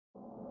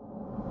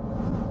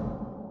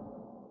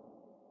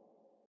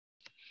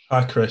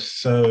Hi, Chris.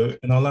 So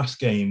in our last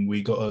game,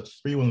 we got a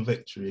 3-1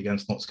 victory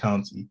against Notts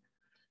County.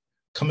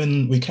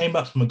 We came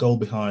back from a goal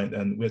behind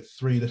and we had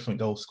three different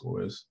goal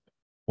scorers.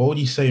 What would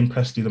you say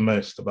impressed you the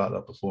most about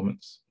that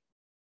performance?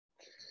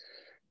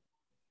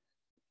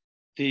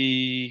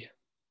 The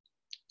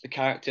the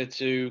character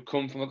to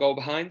come from a goal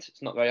behind.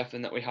 It's not very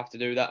often that we have to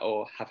do that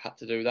or have had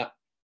to do that.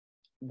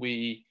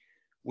 We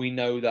we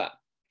know that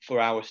for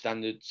our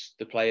standards,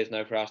 the players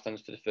know for our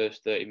standards for the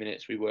first 30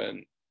 minutes we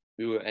weren't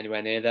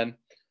anywhere near them.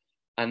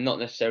 And not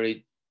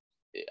necessarily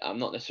I'm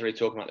not necessarily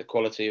talking about the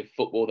quality of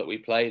football that we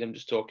played. I'm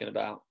just talking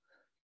about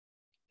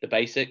the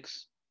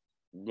basics,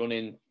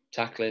 running,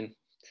 tackling,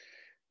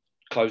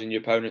 closing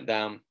your opponent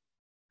down,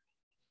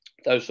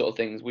 those sort of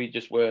things. We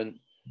just weren't.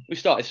 We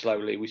started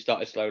slowly.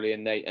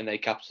 And they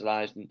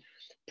capitalised and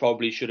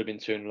probably should have been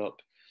 2-0 up.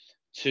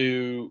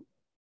 To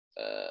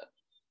uh,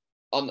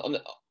 on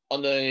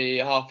the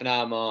half an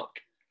hour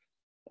mark,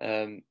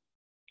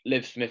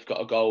 Liv Smith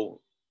got a goal.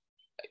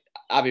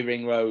 Abby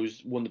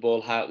Ringrose won the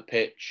ball high up the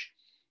pitch,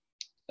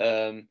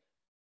 and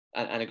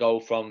a goal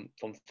from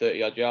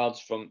 30 odd yards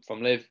from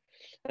Liv,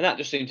 and that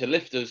just seemed to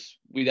lift us.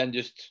 We then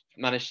just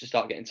managed to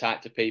start getting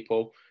tight to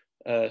people,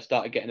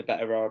 started getting the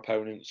better of our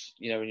opponents,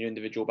 in your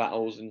individual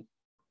battles, and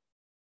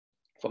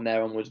from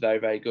there on was very,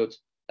 very good.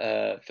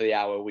 For the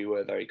hour, we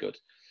were very good.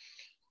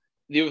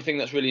 The other thing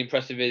that's really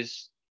impressive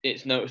is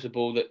it's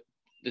noticeable that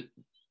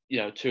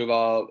two of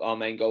our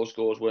main goal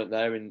scorers weren't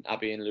there in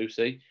Abby and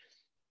Lucy.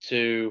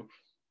 To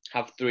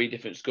have three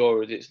different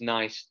scorers, it's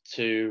nice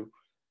to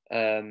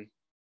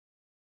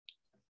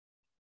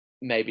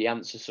maybe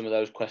answer some of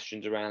those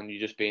questions around you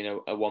just being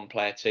a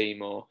one-player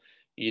team, or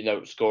you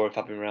don't score if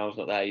Abby Morell's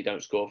not there, you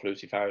don't score if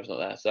Lucy Farrow's not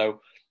there.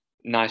 So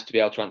nice to be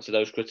able to answer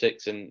those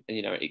critics, and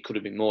it could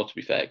have been more, to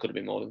be fair. It could have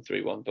been more than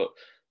 3-1, but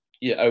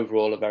yeah,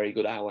 overall a very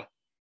good hour.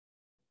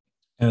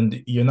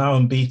 And you're now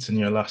unbeaten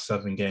in your last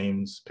 7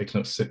 games, picking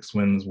up 6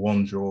 wins,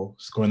 1 draw,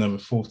 scoring over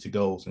 40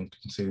 goals and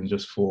conceding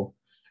just 4.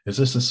 Is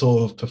this the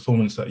sort of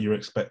performance that you're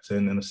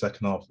expecting in the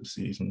second half of the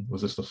season?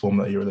 Was this the form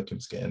that you were looking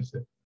to get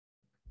into?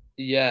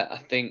 Yeah, I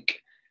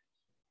think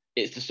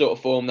it's the sort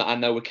of form that I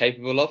know we're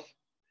capable of.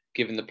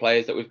 Given the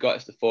players that we've got,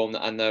 it's the form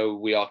that I know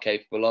we are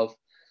capable of.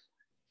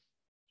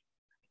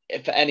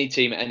 For any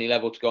team at any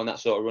level to go on that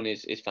sort of run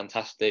is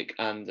fantastic,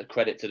 and a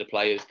credit to the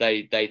players.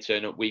 They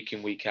turn up week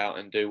in, week out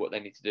and do what they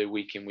need to do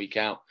week in, week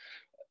out.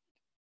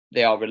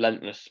 They are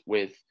relentless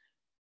with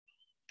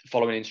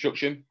following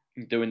instruction,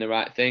 doing the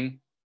right thing,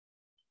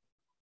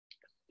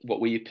 what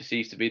we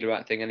perceive to be the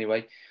right thing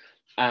anyway.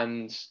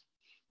 And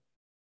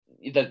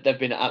they've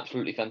been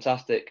absolutely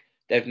fantastic.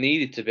 They've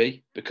needed to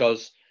be,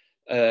 because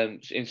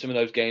in some of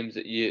those games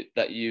that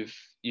you've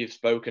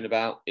spoken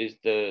about is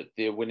the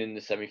winning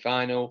the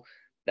semi-final.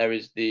 There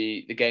is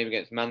the game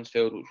against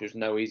Mansfield, which was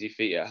no easy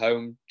feat at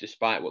home,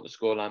 despite what the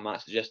scoreline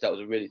might suggest. That was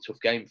a really tough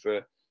game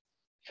for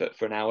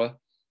an hour.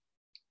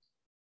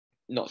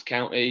 Notts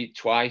County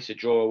twice, a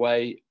draw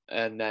away,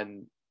 and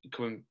then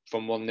coming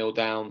from 1-0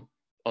 down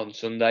on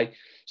Sunday.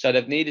 So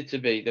they've needed to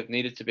be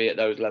at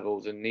those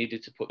levels and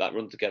needed to put that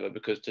run together,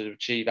 because to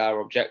achieve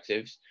our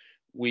objectives,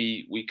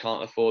 we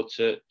can't afford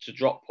to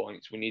drop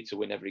points. We need to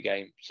win every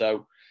game.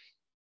 So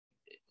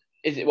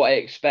is it what I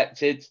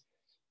expected?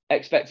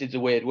 Expected's a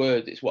weird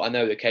word. It's what I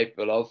know they're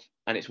capable of,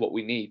 and it's what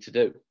we need to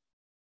do.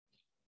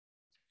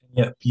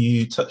 Yep,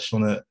 you touched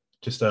on it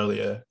just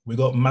earlier. We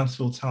got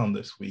Mansfield Town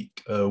this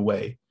week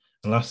away,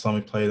 and last time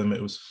we played them,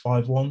 it was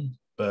 5-1.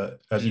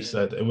 But as you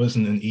said, it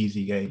wasn't an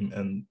easy game,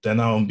 and they're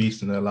now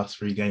unbeaten in their last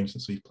 3 games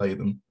since we've played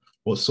them.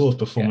 What sort of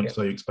performance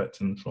are you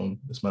expecting from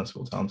this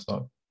Mansfield Town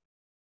side?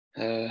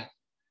 The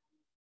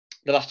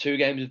last 2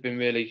 games have been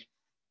really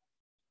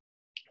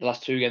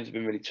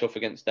tough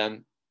against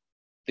them.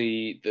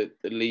 The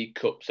League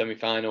Cup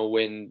semi-final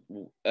win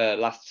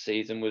last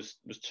season was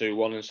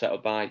 2-1 and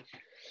settled by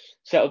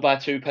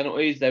 2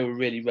 penalties. They were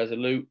really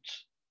resolute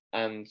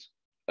and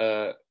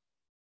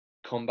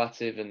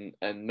combative and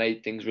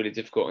made things really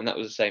difficult, and that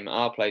was the same at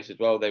our place as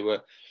well. They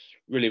were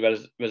really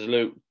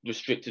resolute,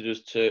 restricted us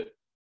to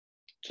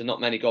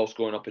not many goal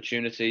scoring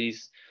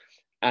opportunities,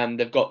 and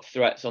they've got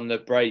threats on the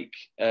break.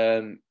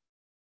 I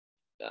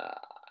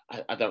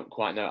don't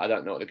quite know. I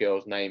don't know what the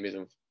girl's name is,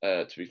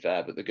 to be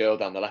fair, but the girl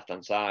down the left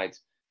hand side,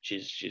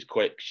 she's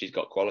quick, she's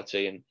got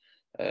quality, and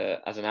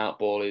as an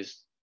outball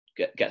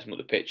gets them up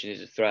the pitch and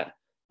is a threat.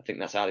 I think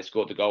that's how they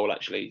scored the goal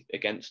actually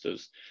against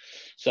us.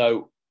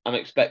 So I'm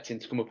expecting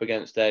to come up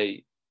against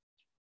a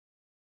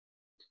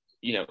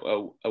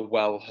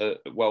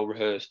well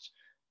rehearsed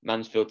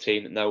Mansfield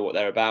team that know what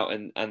they're about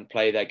and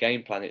play their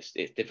game plan. It's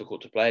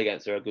difficult to play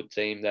against. They're a good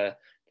team. They're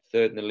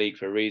 3rd in the league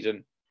for a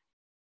reason.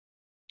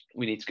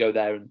 We need to go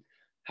there and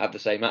have the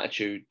same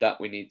attitude.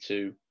 That we need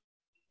to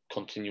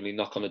continually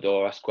knock on the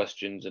door, ask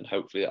questions, and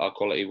hopefully our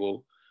quality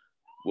will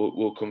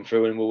come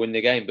through and we'll win the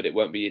game. But it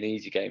won't be an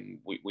easy game.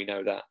 We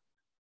know that.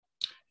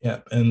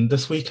 Yeah, and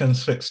this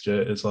weekend's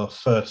fixture is our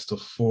first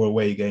of 4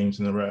 away games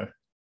in a row.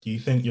 Do you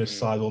think your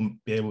side will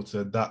be able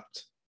to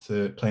adapt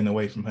to playing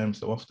away from home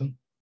so often?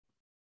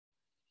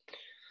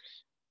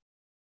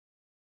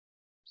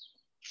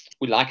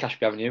 we like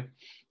Ashby Avenue.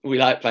 We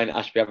like playing at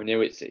Ashby Avenue.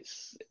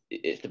 It's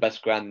the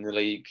best ground in the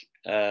league.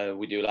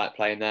 We do like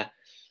playing there.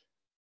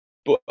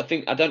 But I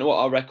don't know what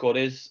our record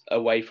is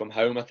away from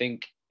home. I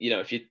think,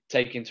 if you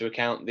take into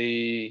account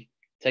the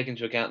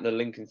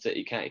Lincoln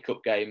City County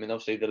Cup game and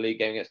obviously the league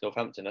game against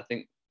Northampton, I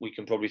think we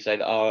can probably say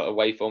that our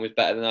away form is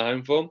better than our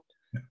home form.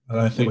 I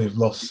don't think we've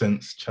lost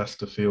since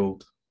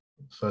Chesterfield,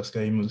 first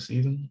game of the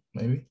season,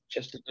 maybe.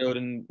 Chesterfield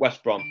and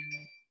West Brom.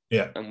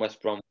 Yeah. And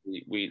West Brom,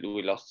 we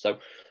lost. So,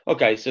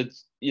 okay, so,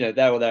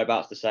 there or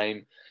thereabouts the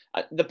same.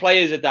 The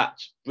players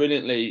adapt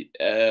brilliantly,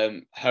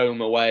 home,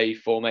 away,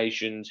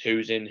 formations,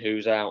 who's in,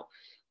 who's out.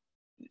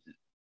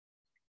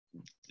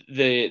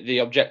 The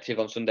objective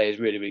on Sunday is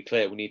really, really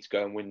clear. We need to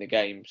go and win the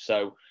game.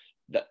 So,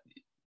 that,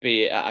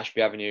 be it at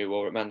Ashby Avenue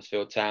or at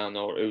Mansfield Town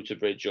or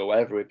Outerbridge or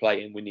wherever we're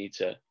playing, we need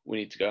to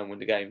go and win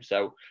the game.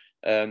 So,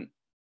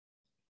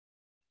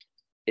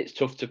 it's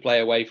tough to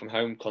play away from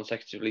home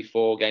consecutively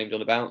 4 games on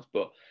the bounce,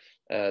 but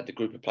the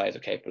group of players are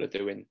capable of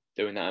doing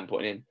that and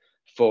putting in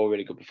 4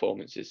 really good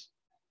performances.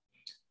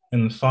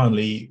 And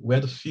finally, we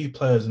had a few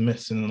players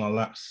missing in our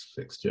last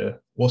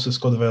fixture. What's the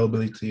squad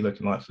availability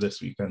looking like for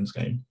this weekend's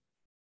game?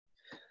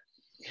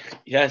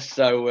 Yes,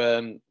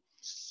 so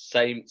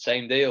same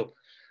deal.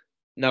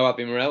 No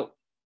Abby Morell,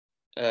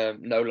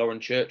 no Lauren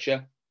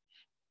Churcher.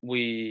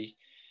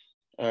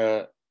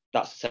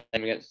 That's the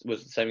same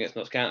against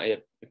Notts County.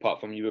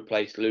 Apart from you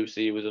replaced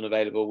Lucy, who was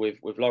unavailable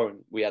with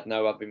Lauren. We had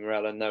no Abby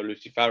Morell and no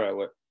Lucy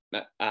Farrow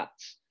at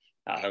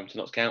home to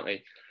Notts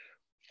County.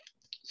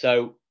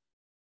 So,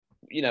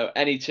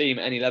 any team,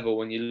 any level,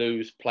 when you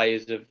lose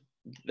players of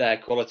their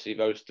quality,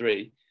 those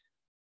 3,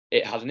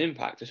 it has an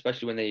impact,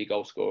 especially when they're your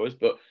goal scorers.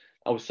 But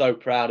I was so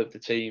proud of the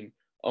team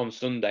on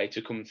Sunday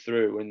to come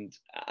through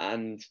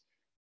and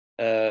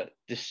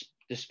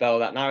dispel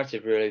that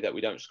narrative, really, that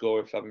we don't score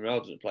if Abby Morell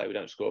doesn't play, we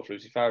don't score if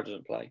Lucy Farrow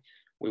doesn't play,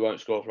 we won't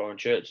score if Lauren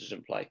Church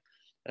doesn't play.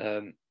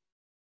 The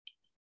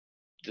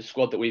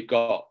squad that we've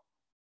got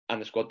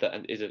and the squad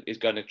that is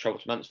going to travel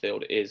to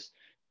Mansfield is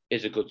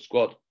a good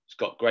squad. It's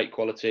got great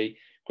quality,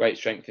 great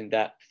strength in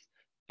depth,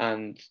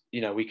 and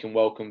we can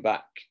welcome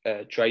back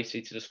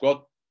Tracy to the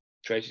squad.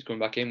 Tracy's coming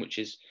back in, which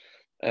is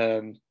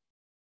a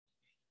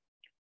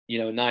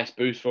nice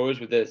boost for us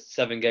with the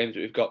 7 games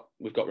that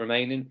we've got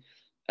remaining.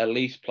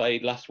 Elise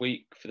played last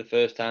week for the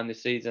first time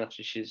this season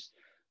after she's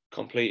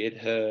completed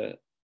her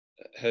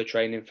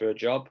training for a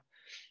job,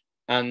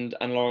 and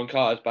Lauren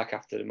Carter's back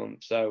after the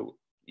month. So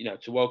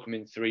to welcome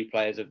in 3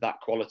 players of that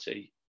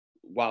quality,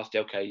 whilst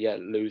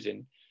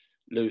losing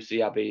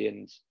Lucy, Abby,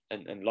 and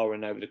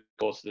Lauren over the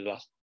course of the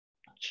last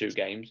 2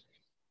 games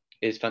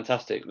is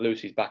fantastic.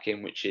 Lucy's back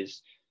in, which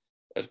is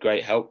of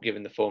great help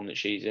given the form that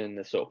she's in,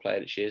 the sort of player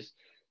that she is.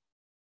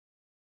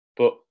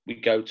 But we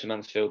go to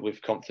Mansfield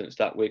with confidence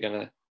that we're going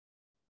to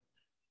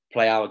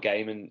play our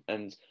game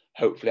and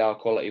hopefully our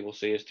quality will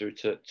see us through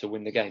to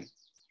win the game.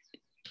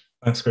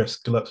 Thanks, Chris.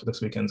 Good luck for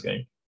this weekend's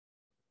game.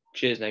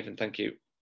 Cheers, Nathan. Thank you.